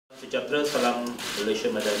Sejahtera, salam Malaysia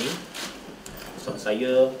Madani. Bersama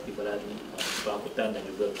saya, Timbalan Pengangkutan dan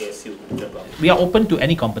juga KSU. We are open to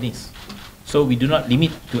any companies. So we do not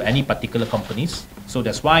limit to any particular companies. So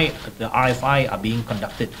that's why the RFI are being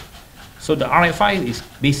conducted. So the RFI is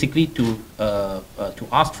basically to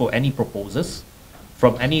ask for any proposals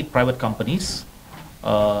from any private companies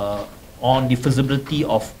on the feasibility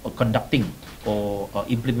of conducting or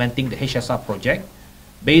implementing the HSR project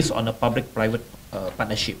based on a public-private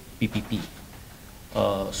partnership, PPP.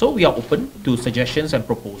 So we are open to suggestions and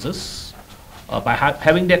proposals. By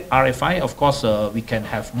having that RFI, of course, we can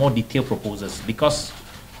have more detailed proposals, because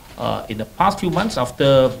in the past few months,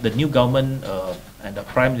 after the new government and the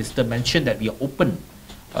Prime Minister mentioned that we are open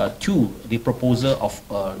to the proposal of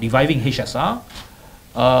reviving HSR,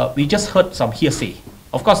 we just heard some hearsay.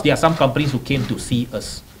 Of course, there are some companies who came to see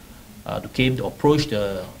us, who came to approach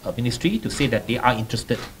the ministry to say that they are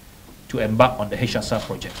interested to embark on the HSR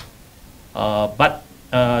project. But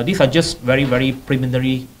these are just very, very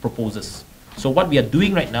preliminary proposals. So what we are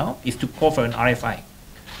doing right now is to call for an RFI.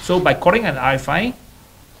 So by calling an RFI,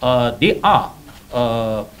 they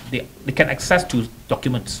can access to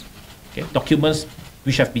documents, okay? Documents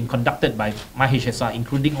which have been conducted by MyHSR,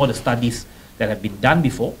 including all the studies that have been done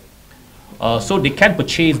before. So they can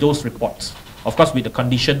purchase those reports, of course with the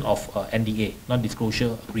condition of NDA,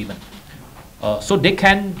 non-disclosure agreement. So they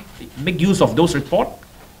can make use of those reports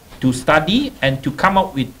to study and to come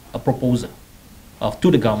up with a proposal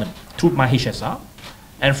to the government through MyHSR.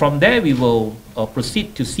 And from there we will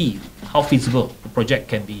proceed to see how feasible the project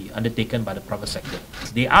can be undertaken by the private sector.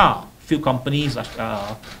 There are few companies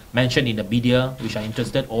mentioned in the media which are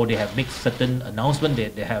interested, or they have made certain announcement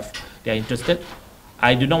that they are interested.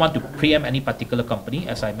 I do not want to preempt any particular company.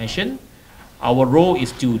 As I mentioned, our role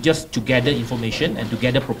is to gather information and to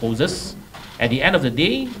gather proposals. At the end of the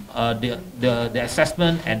day, the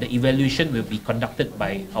assessment and the evaluation will be conducted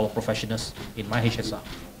by our professionals in MyHSR.